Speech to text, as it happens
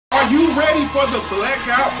you ready for the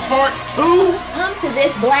Blackout Part 2? Come to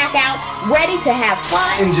this blackout ready to have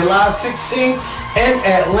fun. In July 16th in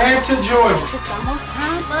Atlanta, Georgia. It's almost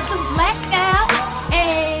time for the blackout.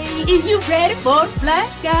 Hey, is you ready for the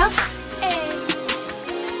blackout? Hey.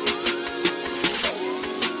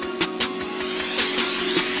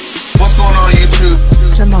 What's going on YouTube?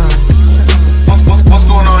 Jamar. What's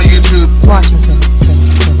going on YouTube? Washington.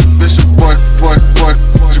 This is boy,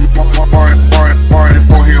 party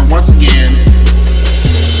for here once again.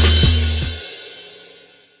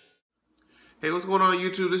 Hey, what's going on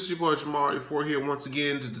YouTube? This is your boy Jamar4 here once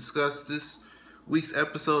again to discuss this week's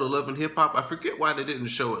episode of Love and Hip Hop. I forget why they didn't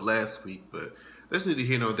show it last week, but that's neither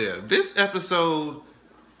here nor there. This episode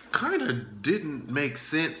kind of didn't make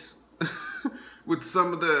sense with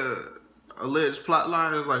some of the alleged plot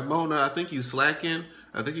lines. Like, Mona, I think you slacking.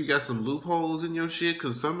 I think you got some loopholes in your shit,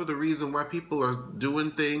 because some of the reason why people are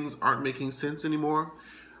doing things aren't making sense anymore.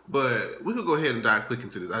 But we could go ahead and dive quick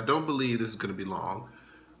into this. I don't believe this is going to be long.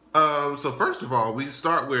 So first of all, we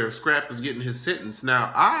start where Scrap is getting his sentence.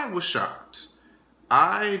 Now, I was shocked.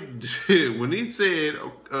 When he said,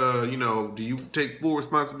 you know, do you take full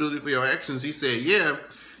responsibility for your actions? He said, yeah,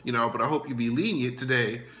 you know, but I hope you be lenient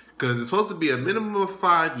today, because it's supposed to be a minimum of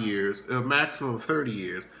 5 years, a maximum of 30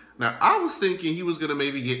 years. Now, I was thinking he was going to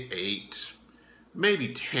maybe get 8, maybe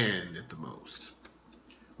 10 at the most.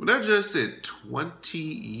 When that judge said 20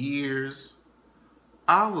 years,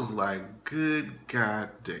 I was like, good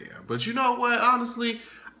goddamn. But you know what? Honestly,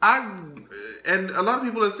 and a lot of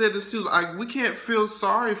people have said this too, like, we can't feel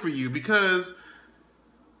sorry for you, because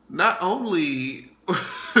not only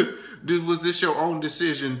was this your own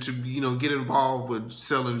decision to, you know, get involved with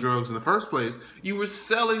selling drugs in the first place, you were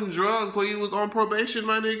selling drugs while you was on probation,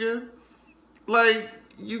 my nigga. Like,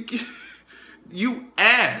 you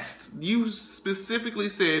asked, you specifically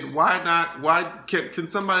said, why not, can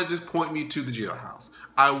somebody just point me to the jailhouse?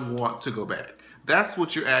 I want to go back. That's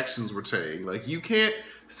what your actions were saying. Like, you can't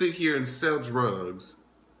sit here and sell drugs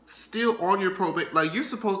still on your probation. Like, you're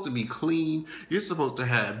supposed to be clean. You're supposed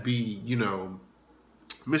to be, you know,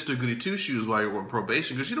 Mr. Goody Two-Shoes while you're on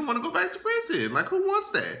probation, because you don't want to go back to prison. Like, who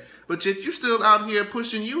wants that? But yet you're still out here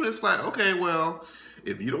pushing units like, okay, well,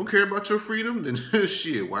 if you don't care about your freedom, then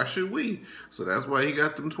shit, why should we? So that's why he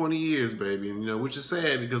got them 20 years, baby. And, you know, which is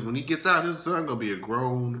sad, because when he gets out, his son gonna be a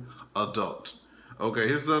grown adult. Okay,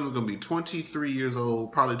 his son's gonna be 23 years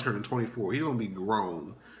old, probably turning 24. He's gonna be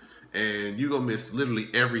grown. And you're gonna miss literally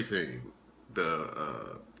everything.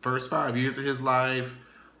 The first 5 years of his life,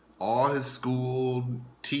 all his school,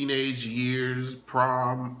 teenage years,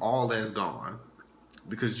 prom, all that's gone,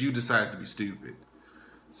 because you decided to be stupid.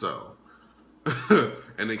 So,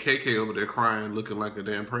 and then KK over there crying, looking like a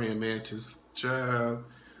damn praying mantis. Child,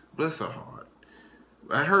 bless her heart.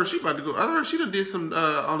 I heard she about to go. I heard she done did some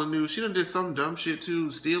on the news. She done did some dumb shit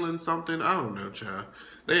too, stealing something. I don't know, child.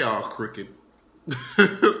 They all crooked.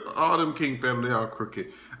 All them King family, they all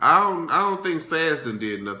crooked. I don't think Sass done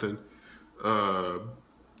did nothing.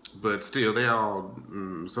 But still, they all,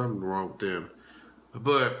 something wrong with them.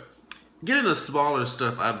 But getting the smaller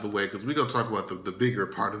stuff out of the way, because we're going to talk about the bigger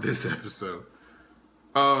part of this episode.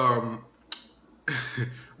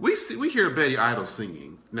 We hear Betty Idol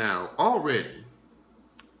singing. Now, already,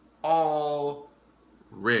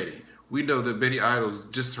 we know that Betty Idol's,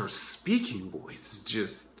 just her speaking voice is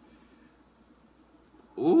just,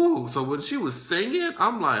 ooh. So when she was singing,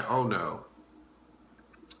 I'm like, oh no.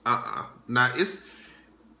 Now,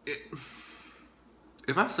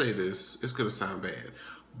 if I say this, it's gonna sound bad,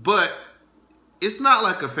 but it's not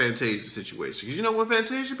like a Fantasia situation. Because you know, when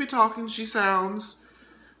Fantasia be talking, she sounds,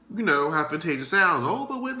 you know, how Fantasia sounds. Oh,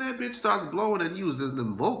 but when that bitch starts blowing and using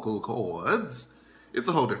them vocal cords, it's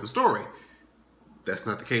a whole different story. That's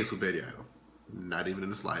not the case with Betty Idol. Not even in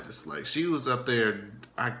the slightest. Like, she was up there,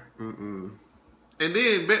 And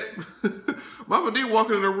then Mama D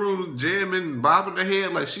walking in the room, jamming, bobbing her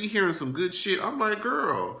head like she hearing some good shit. I'm like,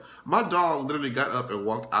 girl, my dog literally got up and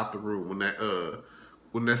walked out the room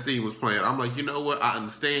when that scene was playing. I'm like, you know what? I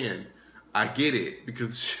understand. I get it,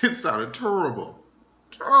 because shit sounded terrible,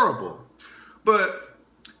 terrible. But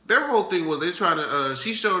their whole thing was they trying to.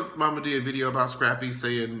 She showed Mama D a video about Scrappy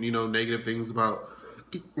saying, you know, negative things about,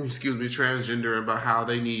 excuse me, transgender, about how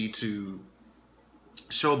they need to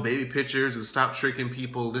show baby pictures and stop tricking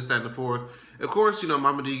people, this, that, and the fourth. Of course, you know,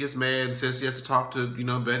 Mama D gets mad and says she has to talk to, you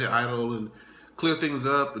know, Betty Idol and clear things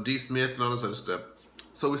up with D. Smith and all this other stuff.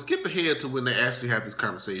 So we skip ahead to when they actually have this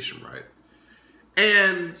conversation, right?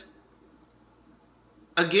 And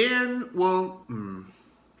again, well,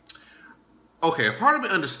 okay, a part of me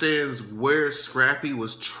understands where Scrappy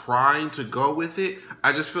was trying to go with it.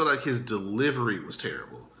 I just feel like his delivery was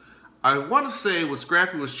terrible. I want to say what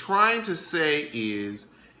Scrappy was trying to say is,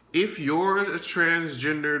 if you're a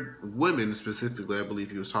transgendered woman, specifically, I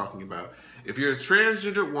believe he was talking about, if you're a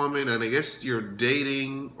transgendered woman and I guess you're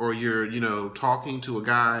dating or you're, you know, talking to a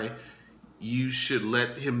guy, you should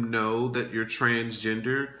let him know that you're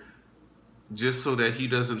transgender just so that he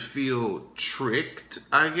doesn't feel tricked,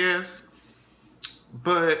 I guess.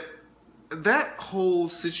 But that whole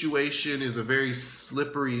situation is a very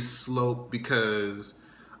slippery slope because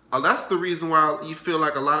that's the reason why you feel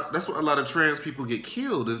like that's why a lot of trans people get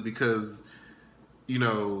killed, is because, you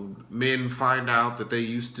know, men find out that they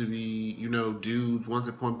used to be, you know, dudes once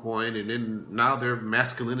at one point, and then now their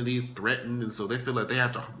masculinity is threatened, and so they feel like they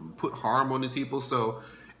have to put harm on these people. So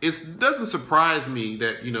it doesn't surprise me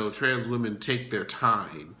that, you know, trans women take their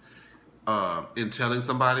time in telling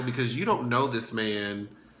somebody, because you don't know this man,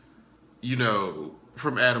 you know,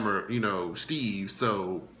 from Adam or, you know, Steve.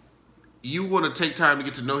 So you want to take time to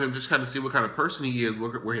get to know him, just kind of see what kind of person he is,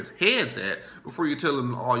 where his head's at, before you tell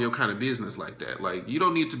him all your kind of business like that. Like, you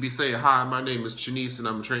don't need to be saying, hi, my name is Chanice and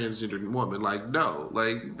I'm a transgender woman. Like, no,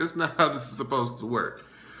 like, that's not how this is supposed to work.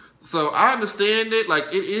 So I understand it.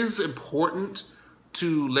 Like, it is important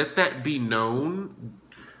to let that be known,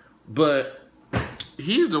 but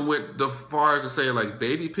he even went the far as to say, like,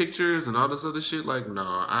 baby pictures and all this other shit. Like,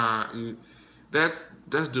 no, that's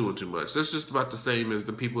doing too much. That's just about the same as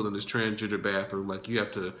the people in this transgender bathroom. Like, you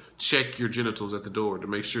have to check your genitals at the door to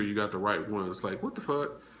make sure you got the right ones. Like, what the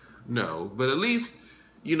fuck? No. But at least,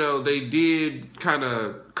 you know, they did kind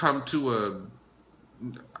of come to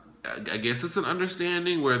I guess it's an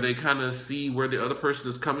understanding where they kind of see where the other person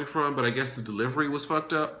is coming from, but I guess the delivery was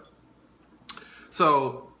fucked up.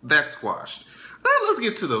 So that's squashed. Now let's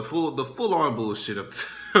get to the full-on bullshit of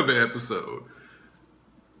the episode.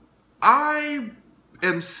 I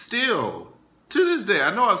am still, to this day,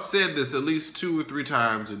 I know I've said this at least 2 or 3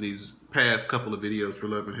 times in these past couple of videos for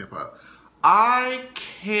Love and Hip Hop. I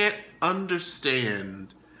can't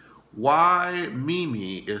understand why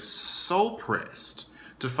Mimi is so pressed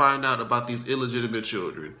to find out about these illegitimate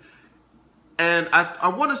children. And I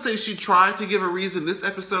want to say she tried to give a reason this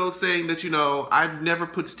episode, saying that, you know, I never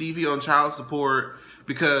put Stevie on child support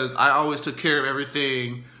because I always took care of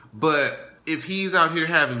everything. But if he's out here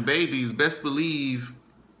having babies, best believe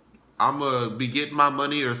I'm going to be getting my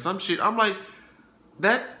money or some shit. I'm like,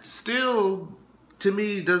 that still, to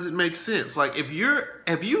me, doesn't make sense. Like, if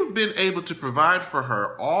you've been able to provide for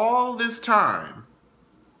her all this time,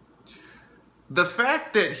 the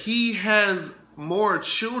fact that he has more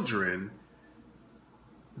children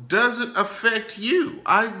doesn't affect you.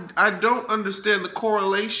 I don't understand the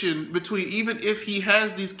correlation between, even if he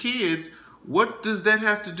has these kids, what does that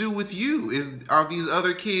have to do with you? Are these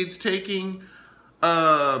other kids taking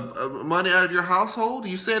money out of your household?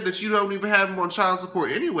 You said that you don't even have him on child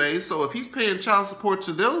support anyway, so if he's paying child support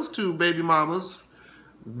to those 2 baby mamas,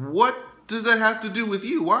 what does that have to do with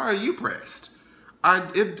you? Why are you pressed?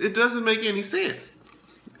 It doesn't make any sense.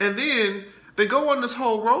 And then they go on this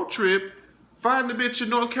whole road trip, find the bitch in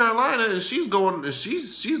North Carolina, and she's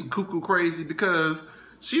cuckoo crazy because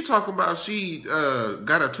she talking about she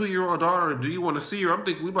got a 2-year-old daughter. Do you want to see her? I'm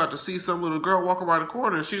thinking we about to see some little girl walk around the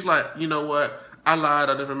corner, and she's like, you know what? I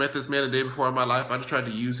lied. I never met this man a day before in my life. I just tried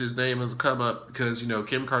to use his name as a come up because, you know,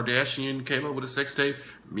 Kim Kardashian came up with a sex tape.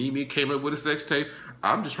 Mimi came up with a sex tape.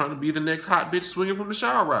 I'm just trying to be the next hot bitch swinging from the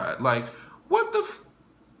shower ride. Like, what the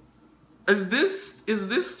is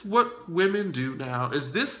this what women do now?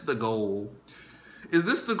 Is this the goal? Is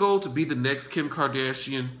this the goal, to be the next Kim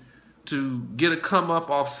Kardashian, to get a come up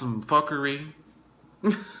off some fuckery?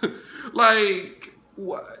 Like,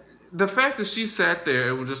 what? The fact that she sat there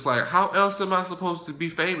and was just like, how else am I supposed to be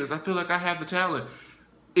famous? I feel like I have the talent.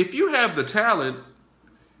 If you have the talent,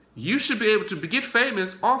 you should be able to get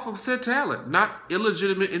famous off of said talent, not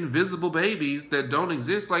illegitimate, invisible babies that don't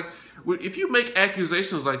exist. Like, if you make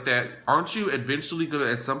accusations like that, aren't you eventually going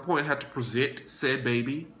to, at some point, have to present said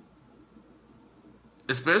baby?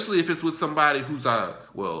 Especially if it's with somebody who's,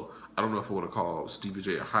 well, I don't know if I want to call Stevie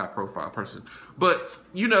J a high-profile person, but,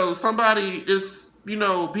 you know, somebody is, you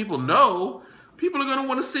know, people are going to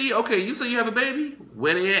want to see, okay, you say you have a baby?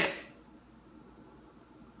 Where they at?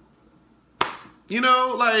 You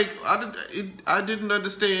know, like, I didn't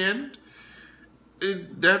understand.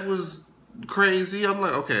 That was crazy. I'm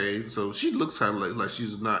like, okay, so she looks kind of like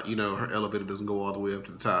she's not, you know, her elevator doesn't go all the way up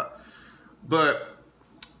to the top. But,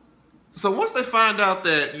 so once they find out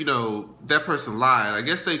that, you know, that person lied, I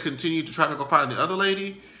guess they continue to try to go find the other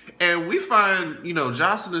lady. And we find, you know,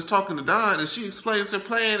 Jocelyn is talking to Don, and she explains her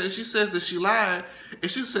plan, and she says that she lied.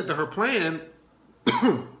 And she said that her plan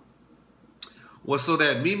was so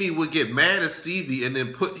that Mimi would get mad at Stevie and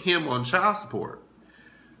then put him on child support.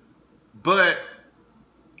 But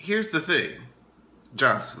here's the thing,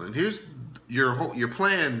 Jocelyn. Here's your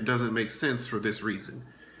plan doesn't make sense for this reason.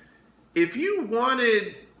 If you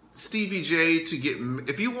wanted Stevie J to get,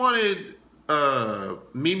 if you wanted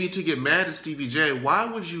Mimi to get mad at Stevie J, why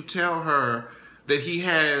would you tell her that he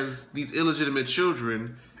has these illegitimate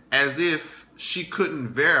children as if she couldn't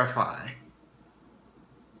verify?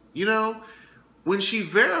 You know, when she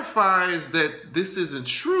verifies that this isn't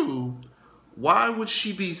true, why would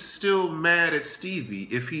she be still mad at Stevie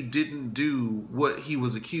if he didn't do what he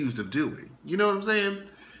was accused of doing? You know what I'm saying?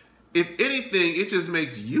 If anything, it just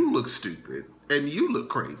makes you look stupid and you look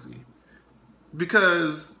crazy.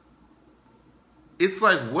 Because it's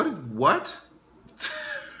like, what?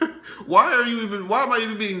 Why am I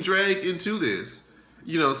even being dragged into this?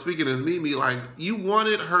 You know, speaking as Mimi, like, you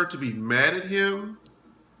wanted her to be mad at him,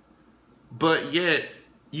 but yet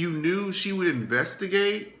you knew she would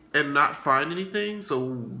investigate and not find anything.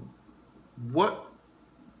 So what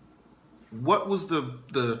was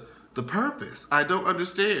the purpose? I don't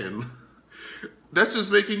understand. That's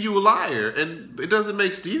just making you a liar, and it doesn't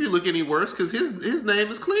make Stevie look any worse because his name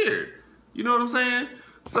is cleared. You know what I'm saying?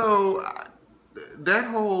 So that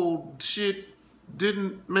whole shit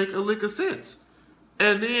didn't make a lick of sense.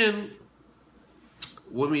 And then,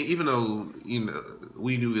 well, I mean, even though, you know,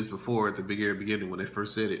 we knew this before at the beginning when they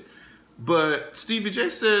first said it, but Stevie J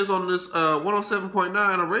says on this 107.9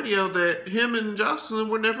 on radio that him and Jocelyn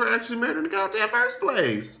were never actually married in the goddamn first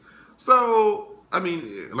place. So, I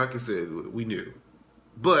mean, like I said, we knew.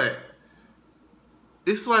 But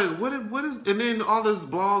it's like, what is, and then all this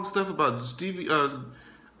blog stuff about Stevie,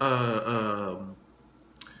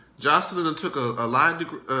 Jocelyn took a lie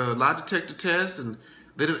detector test, and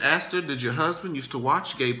they didn't ask her, did your husband used to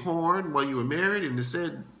watch gay porn while you were married? And they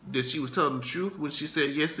said that she was telling the truth when she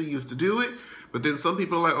said, yes, he used to do it. But then some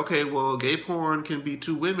people are like, okay, well, gay porn can be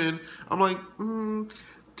two women. I'm like,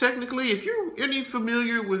 technically, if you're any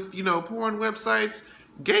familiar with, you know, porn websites,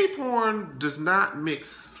 gay porn does not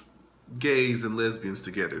mix gays and lesbians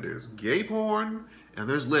together. There's gay porn and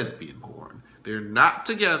there's lesbian porn. They're not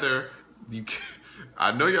together. You can't,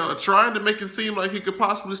 I know y'all are trying to make it seem like he could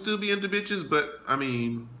possibly still be into bitches, but I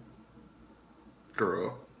mean,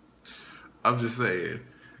 girl, I'm just saying,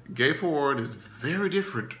 gay porn is very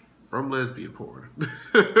different from lesbian porn.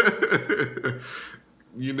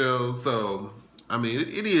 You know, so, I mean,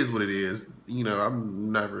 it is what it is. You know,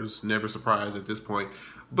 I'm never surprised at this point.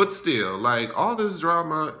 But still, like, all this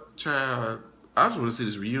drama, child, I just want to see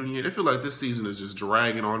this reunion. I feel like this season is just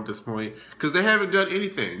dragging on at this point because they haven't done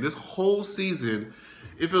anything. This whole season,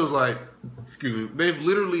 it feels like, excuse me, they've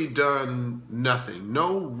literally done nothing.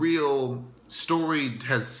 No real story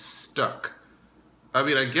has stuck. I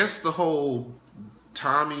mean, I guess the whole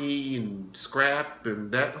Tommy and Scrap and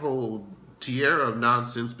that whole Tierra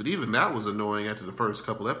nonsense, but even that was annoying after the first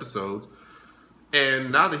couple episodes.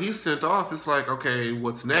 And now that he's sent off, it's like, okay,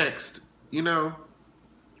 what's next? You know,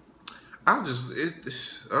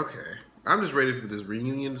 okay. I'm just ready for this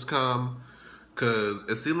reunion to come. Because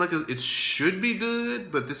it seemed like it should be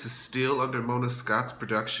good, but this is still under Mona Scott's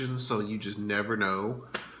production, so you just never know.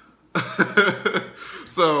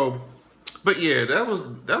 So, but yeah, that was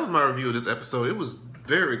my review of this episode. It was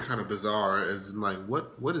very kind of bizarre, as in like,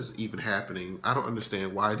 what is even happening? I don't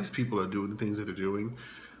understand why these people are doing the things that they're doing,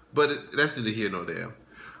 but that's neither here nor there.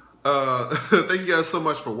 Thank you guys so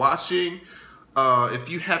much for watching. If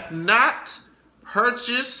you have not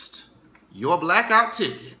purchased your blackout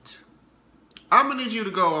ticket, I'm going to need you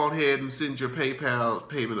to go on ahead and send your PayPal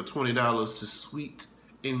payment of $20 to Sweet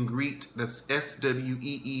and Greet. That's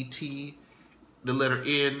SWEET, the letter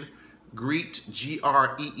N, Greet,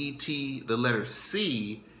 GREET, the letter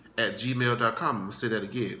C, at gmail.com. I'm going to say that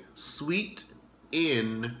again. Sweet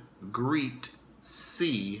N Greet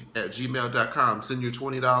C at gmail.com. Send your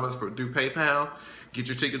 $20 through PayPal. Get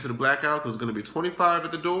your ticket to the blackout because it's going to be $25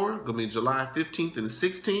 at the door. It's going to be July 15th and the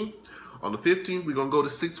 16th. On the 15th, we're going to go to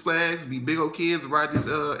Six Flags, be big old kids, ride these,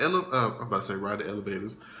 I'm about to say ride the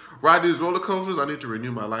elevators. Ride these roller coasters. I need to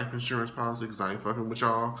renew my life insurance policy because I ain't fucking with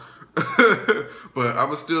y'all. But I'm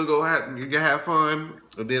going to still go have fun.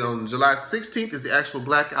 And then on July 16th is the actual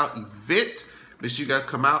blackout event. Make sure you guys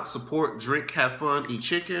come out, support, drink, have fun, eat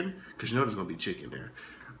chicken. Because you know there's going to be chicken there.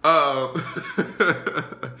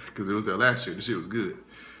 Because it was there last year. The shit was good.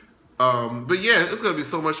 But yeah, it's going to be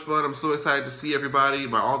so much fun. I'm so excited to see everybody,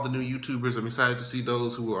 all the new YouTubers. I'm excited to see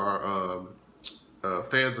those who are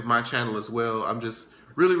fans of my channel as well. I'm just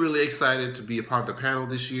really, really excited to be a part of the panel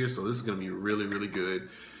this year. So this is going to be really, really good.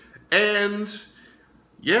 And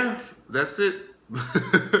yeah, that's it.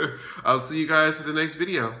 I'll see you guys in the next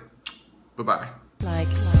video. Bye-bye. Like,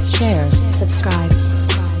 share, subscribe.